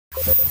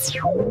In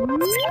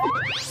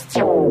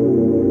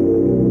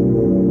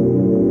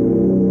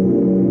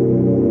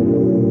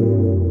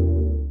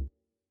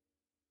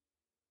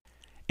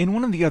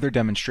one of the other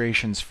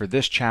demonstrations for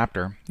this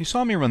chapter, you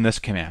saw me run this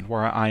command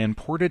where I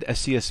imported a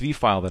CSV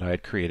file that I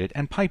had created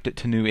and piped it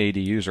to new AD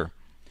user.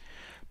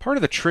 Part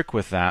of the trick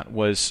with that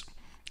was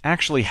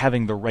actually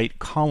having the right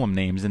column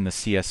names in the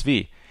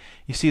CSV.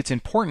 You see, it's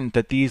important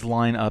that these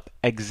line up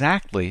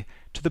exactly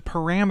to the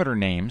parameter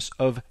names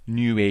of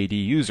new AD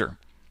user.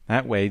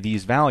 That way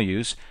these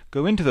values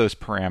go into those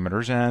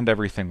parameters and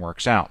everything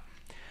works out.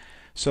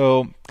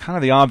 So kind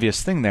of the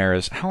obvious thing there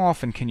is, how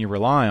often can you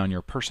rely on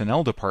your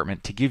personnel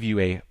department to give you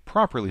a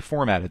properly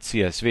formatted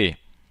CSV?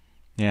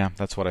 Yeah,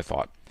 that's what I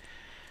thought.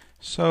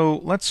 So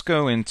let's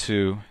go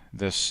into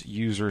this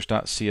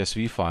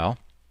users.csv file.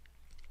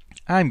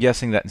 I'm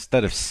guessing that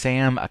instead of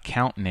SAM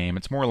account name,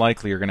 it's more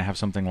likely you're going to have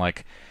something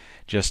like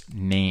just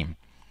name.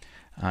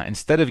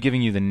 Instead of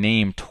giving you the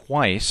name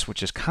twice,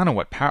 which is kind of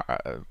what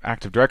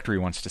Active Directory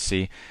wants to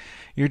see,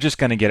 you're just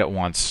going to get it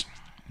once.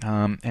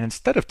 And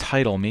instead of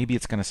title, maybe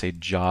it's going to say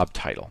job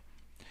title.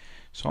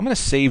 So I'm going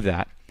to save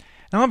that.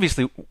 Now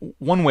obviously,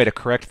 one way to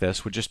correct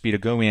this would just be to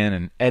go in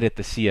and edit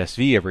the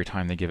CSV every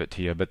time they give it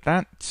to you, but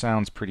that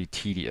sounds pretty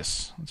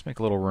tedious. Let's make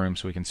a little room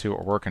so we can see what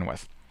we're working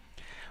with.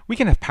 We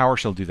can have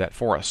PowerShell do that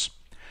for us.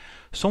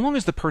 So long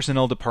as the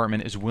personnel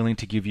department is willing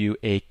to give you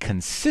a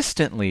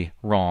consistently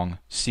wrong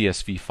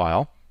CSV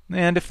file,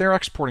 and if they're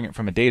exporting it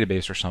from a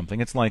database or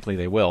something, it's likely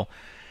they will,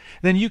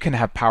 then you can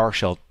have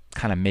PowerShell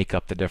kind of make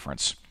up the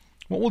difference.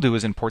 What we'll do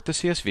is import the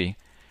CSV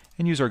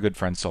and use our good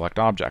friend select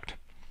object.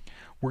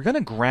 We're going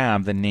to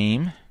grab the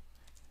name,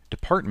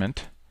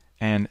 department,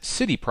 and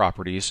city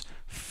properties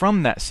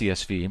from that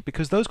CSV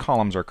because those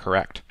columns are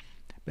correct.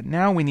 But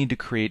now we need to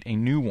create a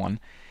new one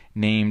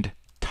named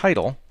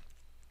title,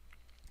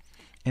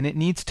 and it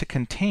needs to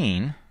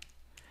contain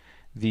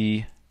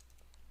the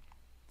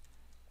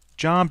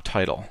job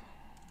title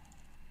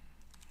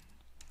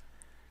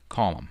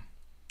column.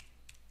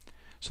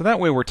 So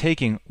that way we're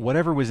taking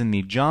whatever was in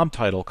the job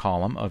title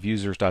column of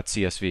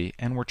users.csv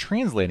and we're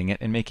translating it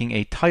and making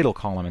a title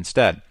column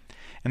instead.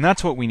 And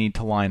that's what we need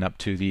to line up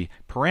to the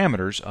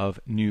parameters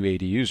of new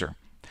AD user.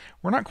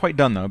 We're not quite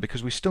done though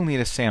because we still need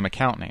a SAM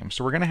account name.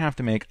 So we're going to have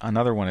to make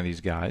another one of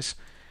these guys.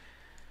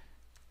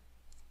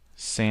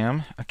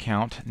 SAM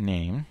account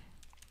name.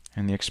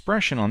 And the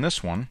expression on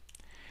this one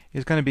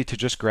is going to be to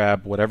just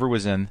grab whatever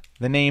was in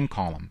the name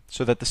column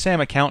so that the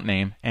SAM account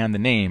name and the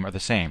name are the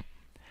same.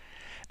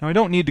 Now I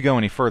don't need to go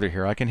any further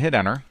here. I can hit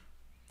enter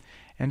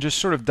and just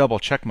sort of double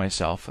check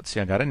myself. Let's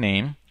see, I got a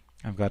name,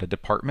 I've got a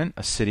department,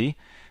 a city,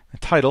 a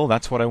title,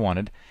 that's what I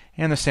wanted,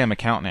 and the SAM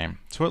account name.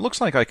 So it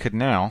looks like I could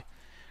now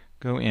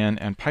go in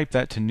and pipe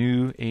that to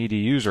new AD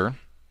user,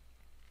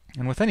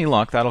 and with any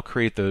luck that'll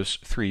create those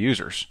three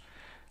users.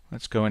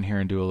 Let's go in here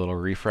and do a little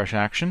refresh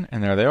action,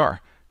 and there they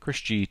are. Chris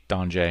G,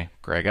 Don J,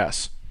 Greg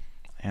S.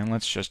 And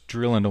let's just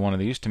drill into one of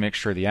these to make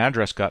sure the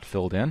address got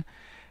filled in,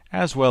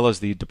 as well as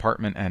the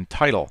department and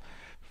title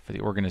for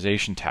the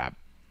organization tab.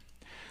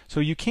 So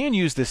you can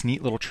use this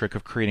neat little trick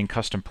of creating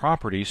custom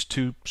properties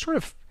to sort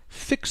of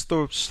fix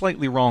the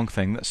slightly wrong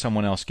thing that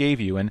someone else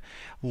gave you and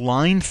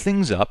line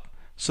things up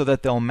so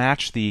that they'll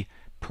match the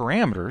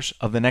parameters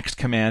of the next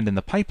command in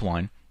the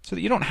pipeline so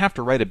that you don't have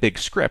to write a big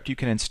script. You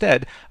can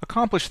instead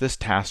accomplish this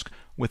task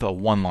with a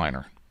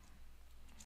one-liner.